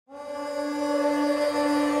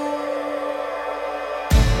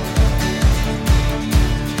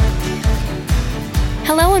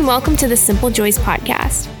and welcome to the Simple Joys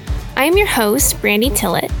podcast. I am your host, Brandy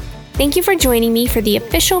Tillett. Thank you for joining me for the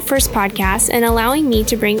official first podcast and allowing me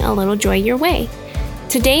to bring a little joy your way.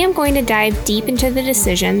 Today, I'm going to dive deep into the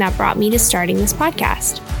decision that brought me to starting this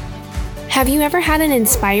podcast. Have you ever had an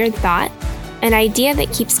inspired thought, an idea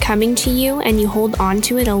that keeps coming to you and you hold on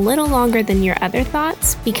to it a little longer than your other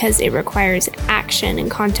thoughts because it requires action and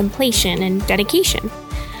contemplation and dedication?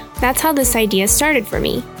 That's how this idea started for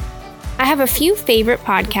me. I have a few favorite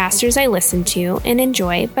podcasters I listen to and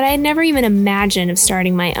enjoy, but I had never even imagined of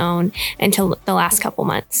starting my own until the last couple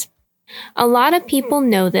months. A lot of people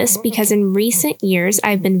know this because in recent years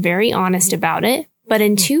I've been very honest about it, but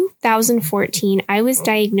in 2014 I was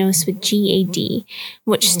diagnosed with GAD,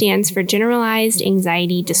 which stands for Generalized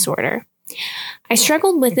Anxiety Disorder. I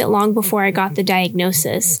struggled with it long before I got the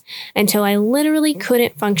diagnosis, until I literally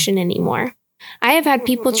couldn't function anymore. I have had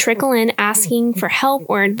people trickle in asking for help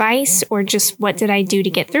or advice or just what did I do to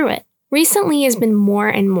get through it. Recently has been more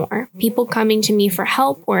and more people coming to me for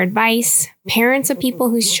help or advice, parents of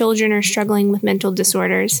people whose children are struggling with mental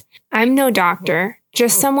disorders. I'm no doctor,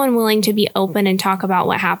 just someone willing to be open and talk about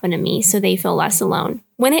what happened to me so they feel less alone.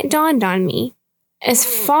 When it dawned on me, as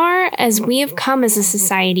far as we have come as a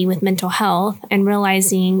society with mental health and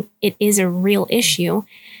realizing it is a real issue,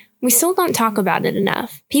 we still don't talk about it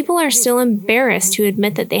enough. People are still embarrassed to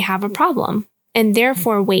admit that they have a problem and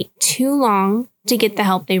therefore wait too long to get the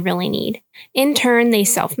help they really need. In turn, they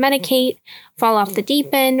self-medicate, fall off the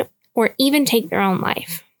deep end, or even take their own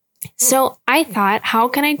life. So I thought, how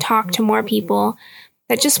can I talk to more people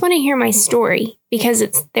that just want to hear my story because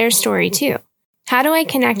it's their story too? How do I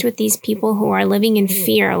connect with these people who are living in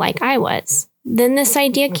fear like I was? Then this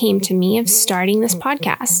idea came to me of starting this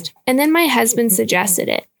podcast. And then my husband suggested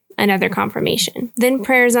it. Another confirmation. Then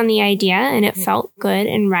prayers on the idea, and it felt good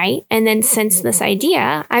and right. And then since this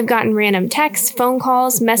idea, I've gotten random texts, phone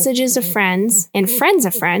calls, messages of friends, and friends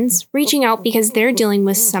of friends reaching out because they're dealing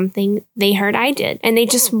with something they heard I did, and they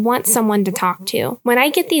just want someone to talk to. When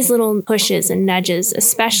I get these little pushes and nudges,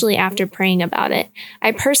 especially after praying about it,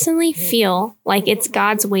 I personally feel like it's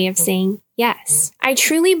God's way of saying yes. I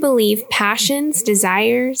truly believe passions,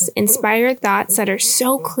 desires, inspired thoughts that are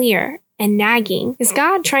so clear and nagging is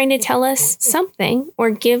God trying to tell us something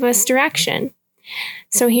or give us direction.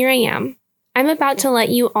 So here I am. I'm about to let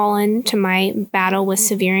you all into my battle with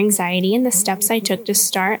severe anxiety and the steps I took to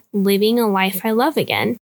start living a life I love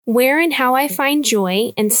again. Where and how I find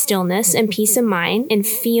joy and stillness and peace of mind and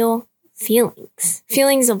feel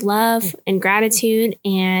feelings of love and gratitude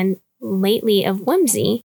and lately of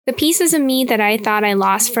whimsy. The pieces of me that I thought I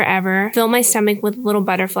lost forever fill my stomach with little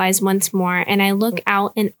butterflies once more, and I look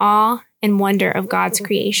out in awe and wonder of God's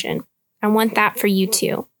creation. I want that for you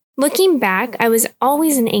too. Looking back, I was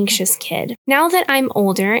always an anxious kid. Now that I'm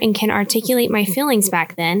older and can articulate my feelings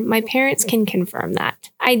back then, my parents can confirm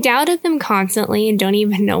that. I doubted them constantly and don't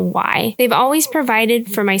even know why. They've always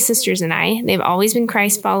provided for my sisters and I. They've always been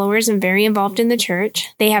Christ followers and very involved in the church.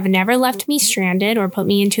 They have never left me stranded or put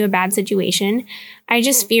me into a bad situation. I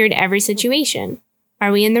just feared every situation.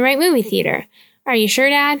 Are we in the right movie theater? Are you sure,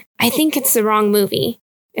 Dad? I think it's the wrong movie.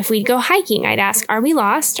 If we'd go hiking, I'd ask, are we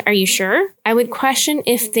lost? Are you sure? I would question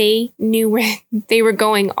if they knew where they were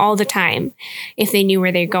going all the time. If they knew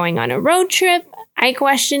where they're going on a road trip, I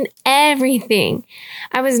questioned everything.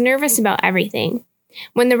 I was nervous about everything.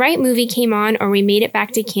 When the right movie came on or we made it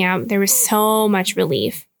back to camp, there was so much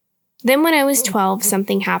relief. Then when I was 12,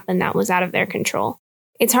 something happened that was out of their control.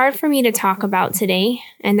 It's hard for me to talk about today,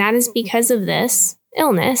 and that is because of this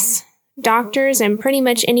illness. Doctors and pretty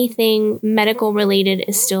much anything medical related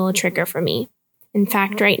is still a trigger for me. In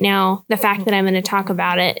fact, right now, the fact that I'm going to talk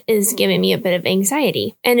about it is giving me a bit of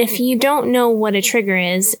anxiety. And if you don't know what a trigger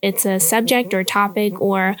is, it's a subject or topic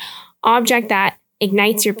or object that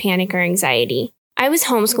ignites your panic or anxiety. I was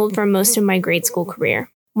homeschooled for most of my grade school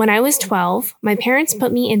career. When I was 12, my parents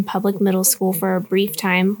put me in public middle school for a brief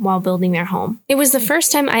time while building their home. It was the first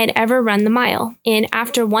time I had ever run the mile, and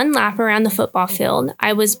after one lap around the football field,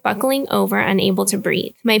 I was buckling over, unable to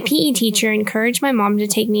breathe. My PE teacher encouraged my mom to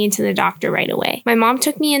take me into the doctor right away. My mom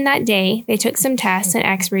took me in that day. They took some tests and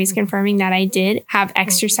x-rays confirming that I did have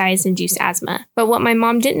exercise-induced asthma. But what my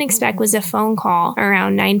mom didn't expect was a phone call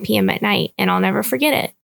around 9 p.m. at night, and I'll never forget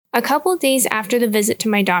it. A couple days after the visit to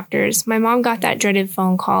my doctor's, my mom got that dreaded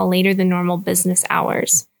phone call later than normal business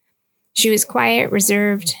hours. She was quiet,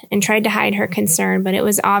 reserved, and tried to hide her concern, but it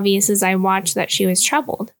was obvious as I watched that she was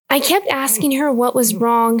troubled. I kept asking her what was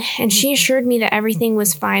wrong, and she assured me that everything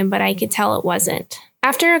was fine, but I could tell it wasn't.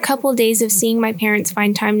 After a couple days of seeing my parents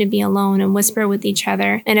find time to be alone and whisper with each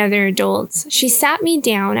other and other adults, she sat me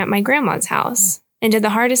down at my grandma's house and did the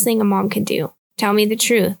hardest thing a mom could do, tell me the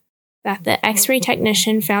truth, that the x-ray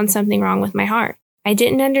technician found something wrong with my heart. I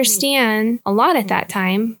didn't understand a lot at that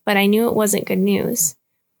time, but I knew it wasn't good news.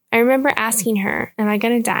 I remember asking her, am I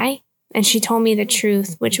going to die? And she told me the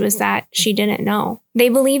truth, which was that she didn't know. They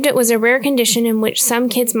believed it was a rare condition in which some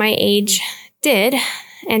kids my age did,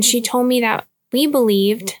 and she told me that we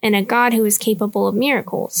believed in a God who was capable of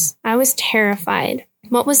miracles. I was terrified.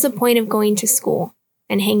 What was the point of going to school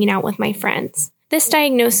and hanging out with my friends? This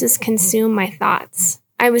diagnosis consumed my thoughts.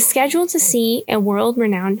 I was scheduled to see a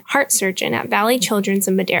world-renowned heart surgeon at Valley Children's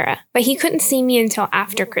in Madera, but he couldn't see me until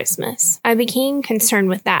after Christmas. I became concerned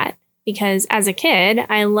with that because as a kid,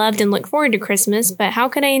 I loved and looked forward to Christmas, but how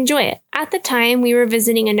could I enjoy it? At the time, we were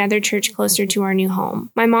visiting another church closer to our new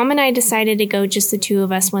home. My mom and I decided to go just the two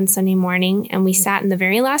of us one Sunday morning, and we sat in the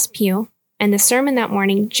very last pew, and the sermon that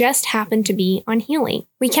morning just happened to be on healing.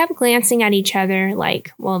 We kept glancing at each other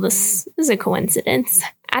like, well, this is a coincidence.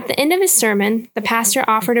 At the end of his sermon, the pastor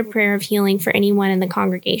offered a prayer of healing for anyone in the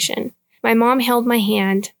congregation. My mom held my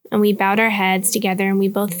hand, and we bowed our heads together, and we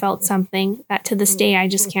both felt something that to this day I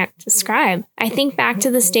just can't describe. I think back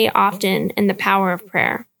to this day often in the power of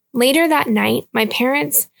prayer. Later that night, my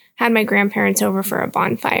parents had my grandparents over for a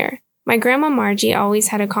bonfire. My grandma Margie always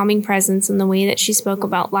had a calming presence in the way that she spoke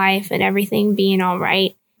about life and everything being all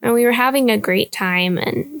right. And we were having a great time,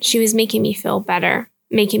 and she was making me feel better,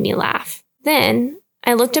 making me laugh. Then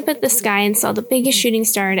I looked up at the sky and saw the biggest shooting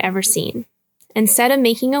star I'd ever seen. Instead of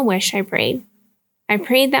making a wish, I prayed. I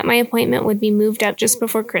prayed that my appointment would be moved up just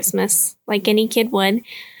before Christmas, like any kid would,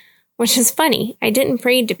 which is funny. I didn't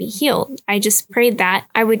pray to be healed. I just prayed that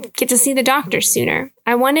I would get to see the doctor sooner.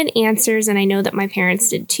 I wanted answers, and I know that my parents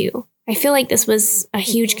did too. I feel like this was a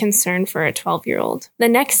huge concern for a 12-year-old. The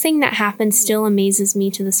next thing that happened still amazes me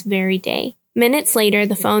to this very day. Minutes later,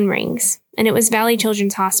 the phone rings, and it was Valley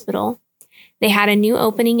Children's Hospital. They had a new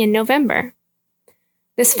opening in November.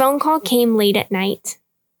 This phone call came late at night.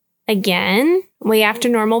 Again, way after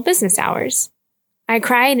normal business hours. I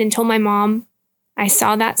cried and told my mom I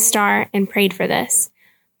saw that star and prayed for this.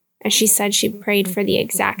 And she said she prayed for the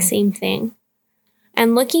exact same thing.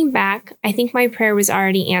 And looking back, I think my prayer was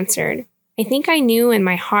already answered. I think I knew in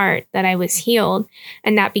my heart that I was healed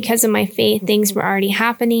and that because of my faith, things were already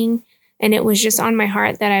happening. And it was just on my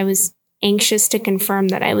heart that I was anxious to confirm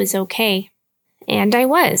that I was okay. And I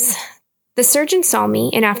was. The surgeon saw me,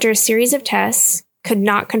 and after a series of tests, could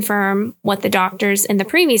not confirm what the doctors in the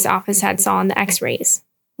previous office had saw on the x-rays.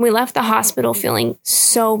 We left the hospital feeling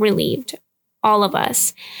so relieved, all of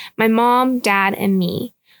us, my mom, dad, and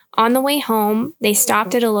me. On the way home, they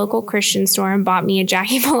stopped at a local Christian store and bought me a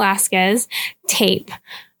Jackie Velasquez tape.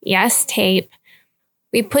 Yes, tape.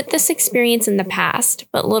 We put this experience in the past,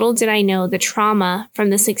 but little did I know the trauma from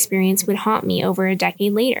this experience would haunt me over a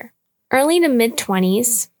decade later. Early to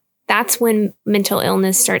mid-20s, that's when mental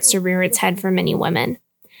illness starts to rear its head for many women.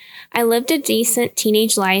 I lived a decent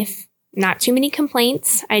teenage life, not too many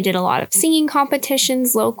complaints. I did a lot of singing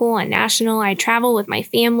competitions, local and national. I traveled with my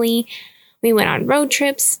family. We went on road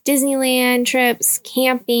trips, Disneyland trips,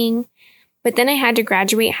 camping. But then I had to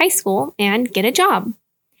graduate high school and get a job.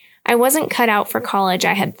 I wasn't cut out for college,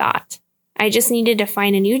 I had thought. I just needed to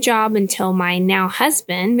find a new job until my now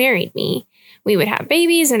husband married me. We would have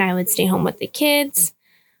babies and I would stay home with the kids.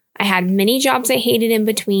 I had many jobs I hated in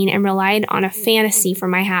between and relied on a fantasy for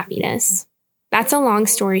my happiness. That's a long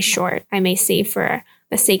story short, I may save for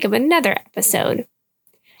the sake of another episode.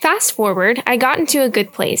 Fast forward, I got into a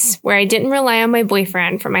good place where I didn't rely on my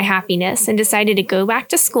boyfriend for my happiness and decided to go back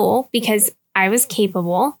to school because I was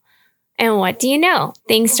capable. And what do you know?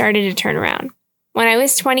 Things started to turn around. When I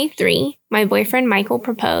was 23, my boyfriend Michael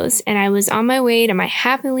proposed and I was on my way to my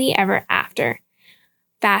happily ever after.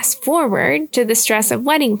 Fast forward to the stress of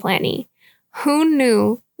wedding planning. Who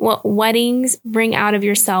knew what weddings bring out of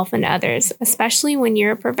yourself and others, especially when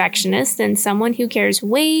you're a perfectionist and someone who cares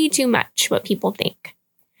way too much what people think?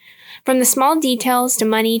 From the small details to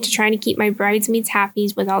money to trying to keep my bridesmaids happy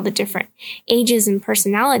with all the different ages and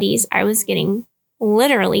personalities, I was getting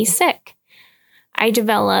literally sick. I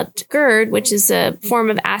developed GERD, which is a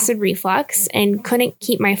form of acid reflux, and couldn't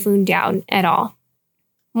keep my food down at all.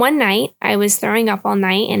 One night, I was throwing up all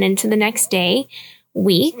night and into the next day,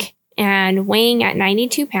 weak, and weighing at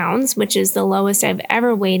 92 pounds, which is the lowest I've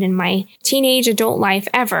ever weighed in my teenage adult life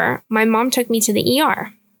ever. My mom took me to the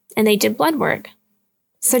ER, and they did blood work.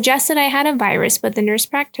 Suggested I had a virus, but the nurse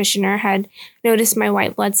practitioner had noticed my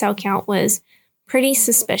white blood cell count was pretty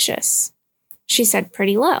suspicious. She said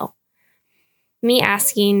pretty low. Me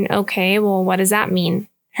asking, okay, well, what does that mean?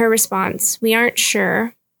 Her response, we aren't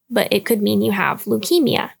sure, but it could mean you have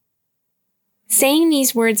leukemia. Saying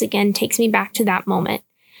these words again takes me back to that moment.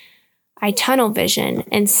 I tunnel visioned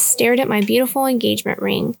and stared at my beautiful engagement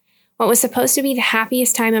ring. What was supposed to be the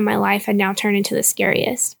happiest time in my life had now turned into the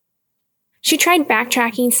scariest. She tried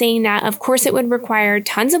backtracking, saying that of course it would require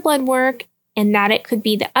tons of blood work and that it could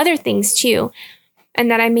be the other things too, and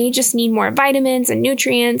that I may just need more vitamins and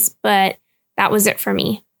nutrients, but that was it for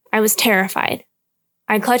me. I was terrified.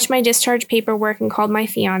 I clutched my discharge paperwork and called my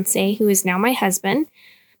fiance, who is now my husband,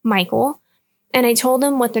 Michael, and I told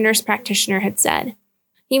him what the nurse practitioner had said.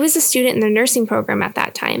 He was a student in the nursing program at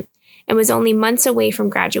that time and was only months away from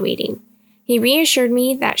graduating. He reassured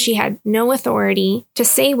me that she had no authority to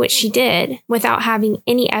say what she did without having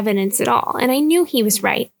any evidence at all, and I knew he was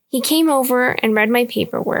right. He came over and read my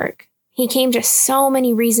paperwork. He came to so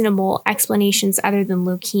many reasonable explanations other than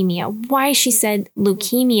leukemia. Why she said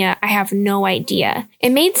leukemia, I have no idea. It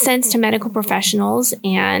made sense to medical professionals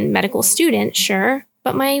and medical students, sure,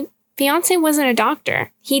 but my fiance wasn't a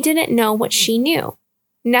doctor. He didn't know what she knew.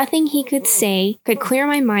 Nothing he could say could clear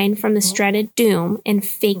my mind from this dreaded doom and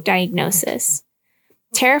fake diagnosis.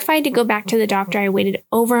 Terrified to go back to the doctor, I waited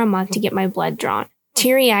over a month to get my blood drawn.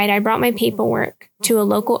 Teary-eyed, I brought my paperwork to a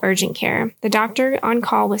local urgent care. The doctor on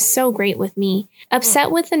call was so great with me.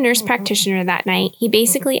 Upset with the nurse practitioner that night, he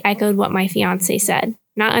basically echoed what my fiance said,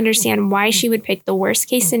 not understand why she would pick the worst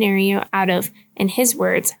case scenario out of, in his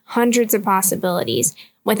words, hundreds of possibilities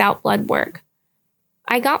without blood work.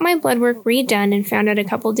 I got my blood work redone and found out a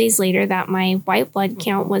couple days later that my white blood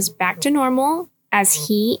count was back to normal, as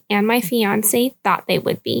he and my fiance thought they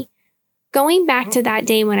would be. Going back to that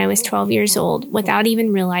day when I was 12 years old, without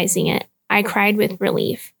even realizing it, I cried with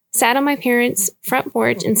relief, sat on my parents' front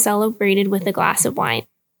porch and celebrated with a glass of wine.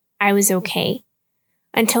 I was okay.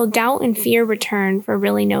 Until doubt and fear returned for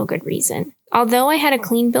really no good reason. Although I had a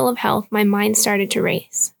clean bill of health, my mind started to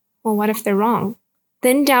race. Well, what if they're wrong?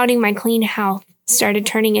 Then doubting my clean health started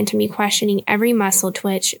turning into me questioning every muscle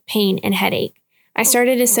twitch, pain, and headache. I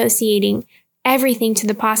started associating everything to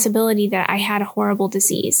the possibility that I had a horrible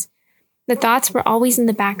disease. The thoughts were always in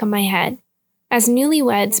the back of my head. As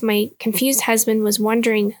newlyweds, my confused husband was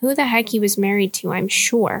wondering who the heck he was married to, I'm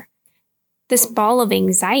sure. This ball of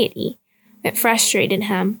anxiety, it frustrated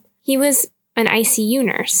him. He was an ICU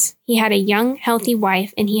nurse. He had a young, healthy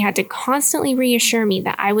wife, and he had to constantly reassure me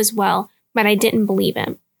that I was well, but I didn't believe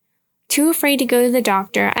him. Too afraid to go to the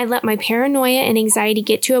doctor, I let my paranoia and anxiety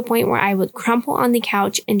get to a point where I would crumple on the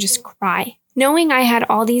couch and just cry. Knowing I had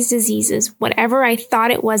all these diseases, whatever I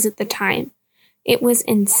thought it was at the time, it was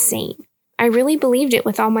insane. I really believed it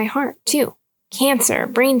with all my heart, too. Cancer,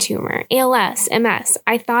 brain tumor, ALS, MS,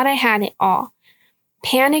 I thought I had it all.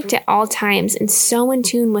 Panicked at all times and so in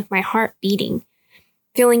tune with my heart beating,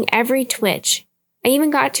 feeling every twitch. I even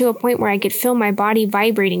got to a point where I could feel my body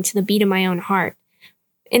vibrating to the beat of my own heart.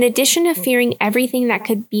 In addition to fearing everything that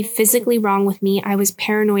could be physically wrong with me, I was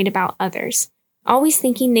paranoid about others. Always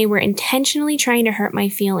thinking they were intentionally trying to hurt my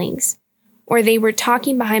feelings, or they were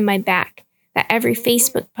talking behind my back, that every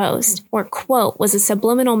Facebook post or quote was a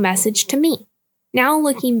subliminal message to me. Now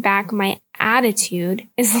looking back, my attitude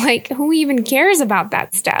is like, who even cares about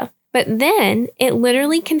that stuff? But then it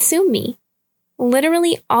literally consumed me.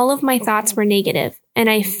 Literally all of my thoughts were negative, and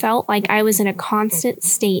I felt like I was in a constant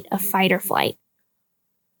state of fight or flight.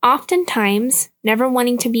 Oftentimes, never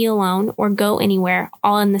wanting to be alone or go anywhere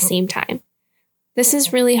all in the same time. This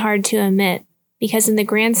is really hard to admit because in the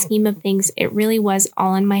grand scheme of things, it really was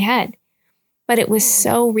all in my head. But it was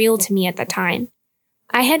so real to me at the time.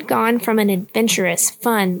 I had gone from an adventurous,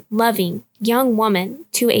 fun, loving, young woman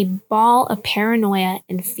to a ball of paranoia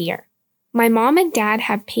and fear. My mom and dad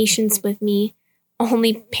had patience with me,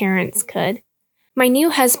 only parents could. My new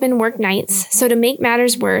husband worked nights, so to make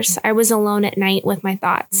matters worse, I was alone at night with my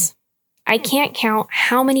thoughts. I can't count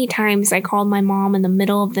how many times I called my mom in the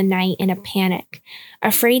middle of the night in a panic,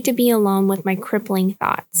 afraid to be alone with my crippling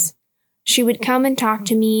thoughts. She would come and talk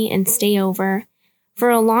to me and stay over. For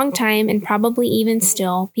a long time, and probably even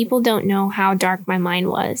still, people don't know how dark my mind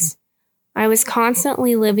was. I was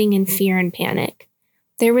constantly living in fear and panic.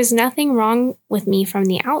 There was nothing wrong with me from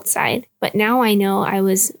the outside, but now I know I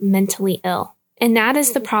was mentally ill. And that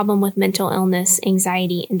is the problem with mental illness,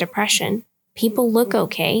 anxiety, and depression. People look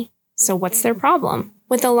okay, so what's their problem?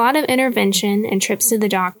 With a lot of intervention and trips to the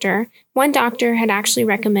doctor, one doctor had actually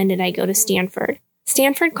recommended I go to Stanford.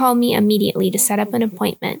 Stanford called me immediately to set up an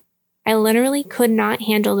appointment. I literally could not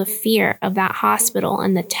handle the fear of that hospital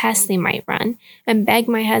and the tests they might run, and begged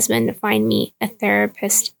my husband to find me a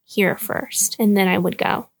therapist here first, and then I would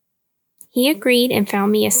go. He agreed and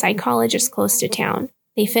found me a psychologist close to town.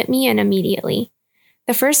 They fit me in immediately.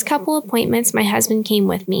 The first couple appointments, my husband came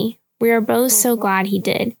with me. We are both so glad he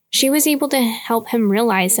did. She was able to help him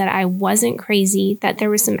realize that I wasn't crazy, that there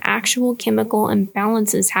was some actual chemical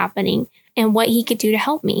imbalances happening, and what he could do to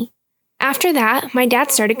help me. After that, my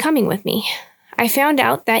dad started coming with me. I found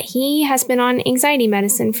out that he has been on anxiety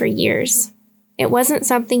medicine for years. It wasn't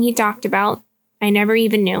something he talked about. I never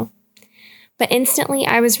even knew. But instantly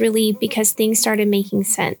I was relieved because things started making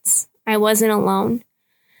sense. I wasn't alone.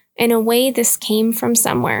 In a way, this came from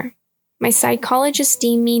somewhere. My psychologist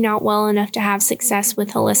deemed me not well enough to have success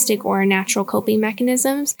with holistic or natural coping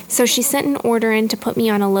mechanisms, so she sent an order in to put me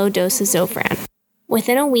on a low dose of Zofran.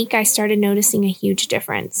 Within a week, I started noticing a huge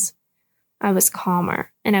difference. I was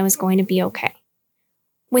calmer, and I was going to be okay.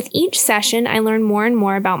 With each session, I learned more and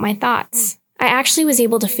more about my thoughts. I actually was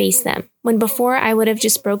able to face them, when before I would have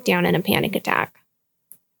just broke down in a panic attack.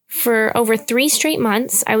 For over 3 straight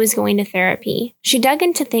months, I was going to therapy. She dug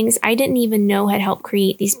into things I didn't even know had helped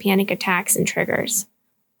create these panic attacks and triggers.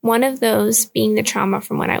 One of those being the trauma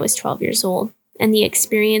from when I was 12 years old, and the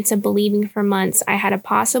experience of believing for months I had a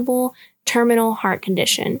possible terminal heart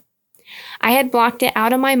condition. I had blocked it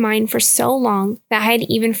out of my mind for so long that I had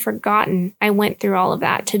even forgotten I went through all of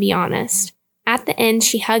that, to be honest. At the end,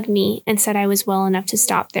 she hugged me and said I was well enough to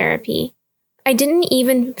stop therapy. I didn't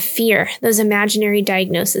even fear those imaginary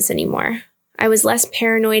diagnoses anymore. I was less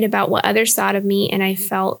paranoid about what others thought of me, and I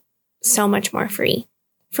felt so much more free.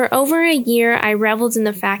 For over a year, I reveled in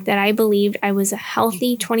the fact that I believed I was a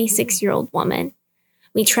healthy 26-year-old woman.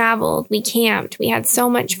 We traveled, we camped, we had so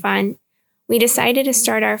much fun. We decided to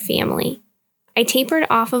start our family. I tapered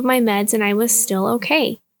off of my meds and I was still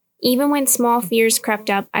okay. Even when small fears crept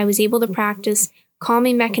up, I was able to practice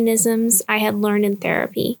calming mechanisms I had learned in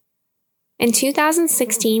therapy. In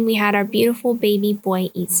 2016, we had our beautiful baby boy,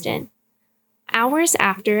 Easton. Hours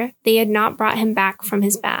after, they had not brought him back from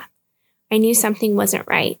his bath. I knew something wasn't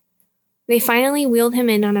right. They finally wheeled him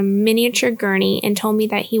in on a miniature gurney and told me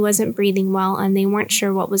that he wasn't breathing well and they weren't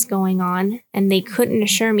sure what was going on, and they couldn't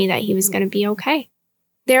assure me that he was going to be okay.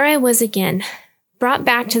 There I was again, brought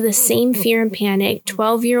back to the same fear and panic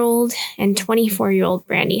 12-year-old and 24-year-old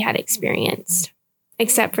Brandy had experienced.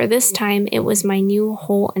 Except for this time, it was my new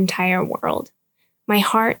whole entire world. My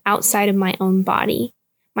heart outside of my own body.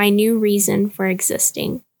 My new reason for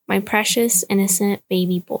existing. My precious, innocent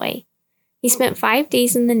baby boy. He spent 5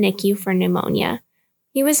 days in the NICU for pneumonia.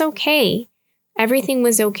 He was okay. Everything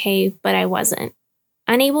was okay, but I wasn't.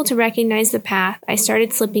 Unable to recognize the path, I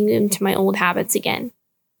started slipping into my old habits again.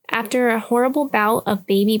 After a horrible bout of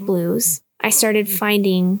baby blues, I started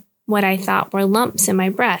finding what I thought were lumps in my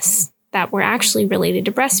breasts that were actually related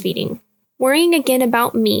to breastfeeding. Worrying again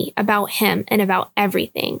about me, about him, and about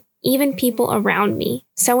everything, even people around me.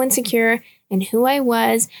 So insecure in who I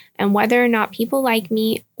was and whether or not people like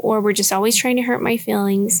me or were just always trying to hurt my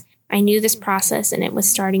feelings. I knew this process and it was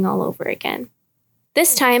starting all over again.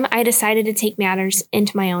 This time, I decided to take matters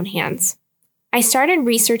into my own hands. I started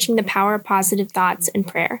researching the power of positive thoughts and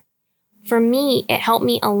prayer. For me, it helped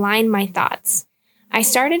me align my thoughts. I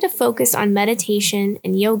started to focus on meditation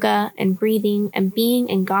and yoga and breathing and being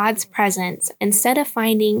in God's presence instead of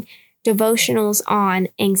finding devotionals on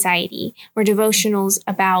anxiety or devotionals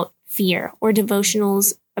about fear or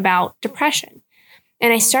devotionals about depression.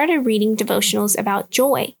 And I started reading devotionals about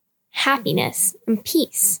joy, happiness, and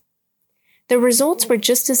peace. The results were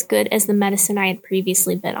just as good as the medicine I had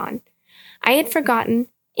previously been on. I had forgotten,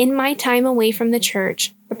 in my time away from the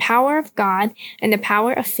church, the power of God and the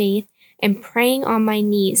power of faith and praying on my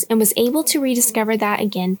knees, and was able to rediscover that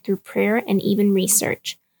again through prayer and even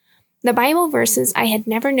research. The Bible verses I had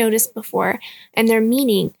never noticed before, and their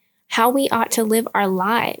meaning, how we ought to live our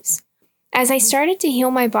lives. As I started to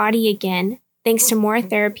heal my body again, thanks to more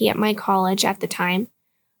therapy at my college at the time,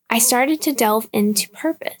 I started to delve into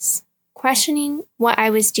purpose, questioning what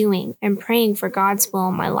I was doing and praying for God's will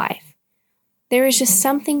in my life. There is just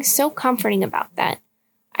something so comforting about that.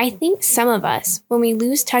 I think some of us, when we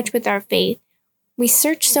lose touch with our faith, we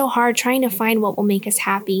search so hard trying to find what will make us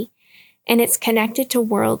happy, and it's connected to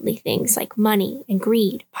worldly things like money and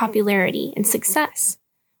greed, popularity, and success.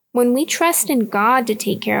 When we trust in God to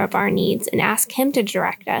take care of our needs and ask Him to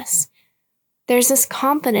direct us, there's this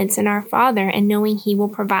confidence in our Father and knowing He will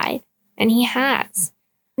provide, and He has.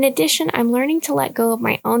 In addition, I'm learning to let go of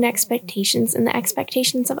my own expectations and the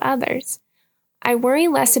expectations of others. I worry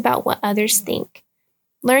less about what others think.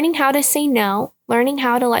 Learning how to say no, learning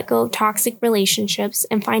how to let go of toxic relationships,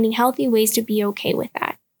 and finding healthy ways to be okay with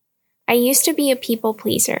that. I used to be a people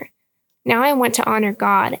pleaser. Now I want to honor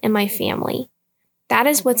God and my family. That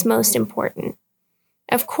is what's most important.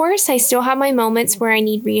 Of course, I still have my moments where I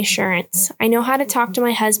need reassurance. I know how to talk to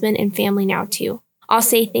my husband and family now too. I'll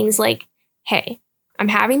say things like, "Hey, I'm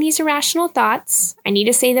having these irrational thoughts. I need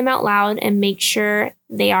to say them out loud and make sure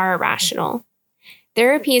they are irrational.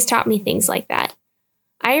 Therapy has taught me things like that.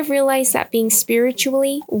 I have realized that being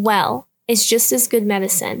spiritually well is just as good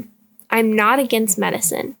medicine. I'm not against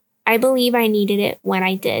medicine. I believe I needed it when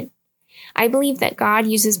I did. I believe that God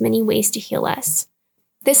uses many ways to heal us.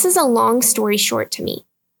 This is a long story short to me.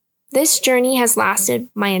 This journey has lasted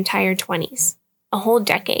my entire 20s, a whole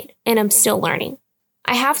decade, and I'm still learning.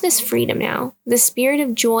 I have this freedom now, the spirit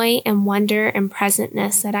of joy and wonder and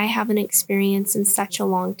presentness that I haven't experienced in such a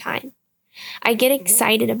long time. I get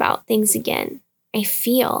excited about things again. I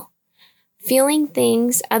feeling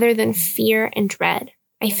things other than fear and dread.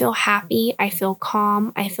 I feel happy, I feel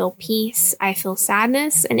calm, I feel peace, I feel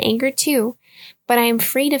sadness and anger too, but I am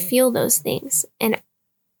free to feel those things, and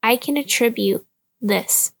I can attribute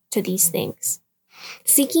this to these things.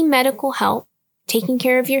 Seeking medical help, taking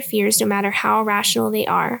care of your fears no matter how irrational they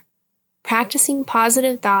are, practicing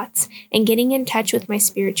positive thoughts, and getting in touch with my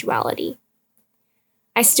spirituality.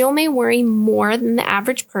 I still may worry more than the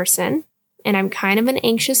average person, and I'm kind of an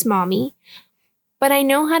anxious mommy, but I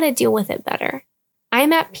know how to deal with it better.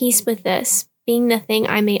 I'm at peace with this being the thing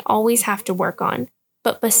I may always have to work on,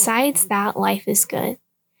 but besides that, life is good.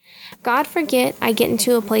 God forbid I get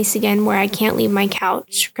into a place again where I can't leave my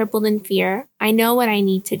couch, crippled in fear. I know what I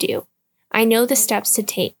need to do. I know the steps to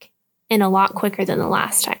take, and a lot quicker than the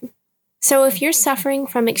last time. So if you're suffering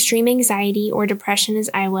from extreme anxiety or depression as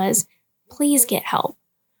I was, please get help.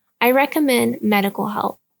 I recommend medical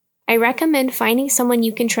help. I recommend finding someone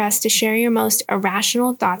you can trust to share your most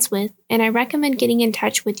irrational thoughts with, and I recommend getting in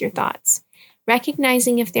touch with your thoughts,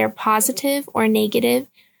 recognizing if they're positive or negative,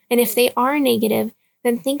 and if they are negative,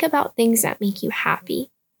 then think about things that make you happy.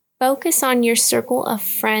 Focus on your circle of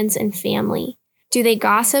friends and family. Do they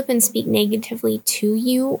gossip and speak negatively to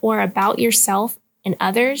you or about yourself and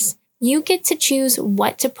others? You get to choose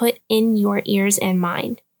what to put in your ears and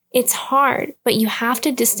mind. It's hard, but you have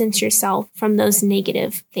to distance yourself from those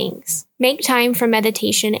negative things. Make time for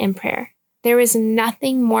meditation and prayer. There is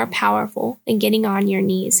nothing more powerful than getting on your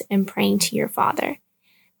knees and praying to your Father.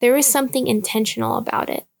 There is something intentional about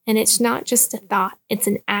it, and it's not just a thought, it's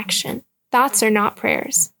an action. Thoughts are not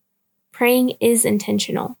prayers. Praying is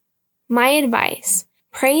intentional. My advice,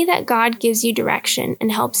 pray that God gives you direction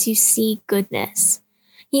and helps you see goodness.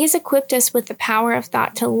 He has equipped us with the power of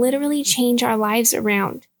thought to literally change our lives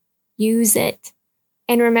around. Use it.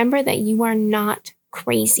 And remember that you are not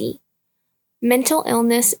crazy. Mental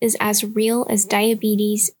illness is as real as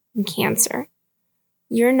diabetes and cancer.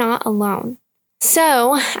 You're not alone.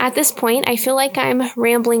 So at this point, I feel like I'm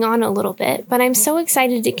rambling on a little bit, but I'm so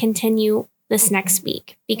excited to continue this next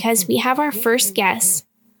week because we have our first guest.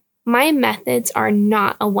 My methods are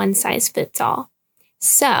not a one-size-fits-all.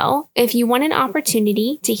 So if you want an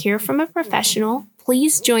opportunity to hear from a professional,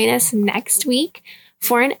 please join us next week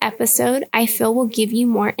for an episode I feel will give you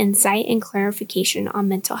more insight and clarification on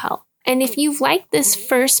mental health. And if you've liked this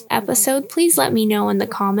first episode, please let me know in the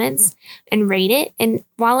comments and rate it. And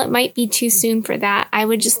while it might be too soon for that, I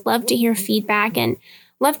would just love to hear feedback and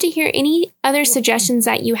love to hear any other suggestions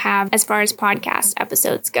that you have as far as podcast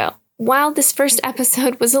episodes go. While this first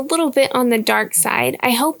episode was a little bit on the dark side, I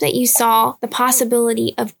hope that you saw the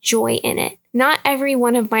possibility of joy in it. Not every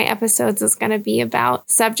one of my episodes is going to be about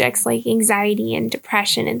subjects like anxiety and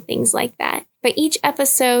depression and things like that. But each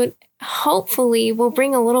episode hopefully will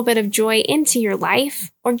bring a little bit of joy into your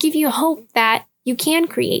life or give you hope that you can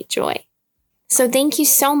create joy. So thank you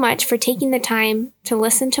so much for taking the time to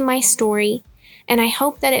listen to my story. And I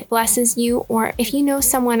hope that it blesses you, or if you know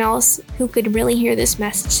someone else who could really hear this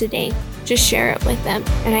message today, just share it with them.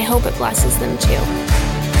 And I hope it blesses them too.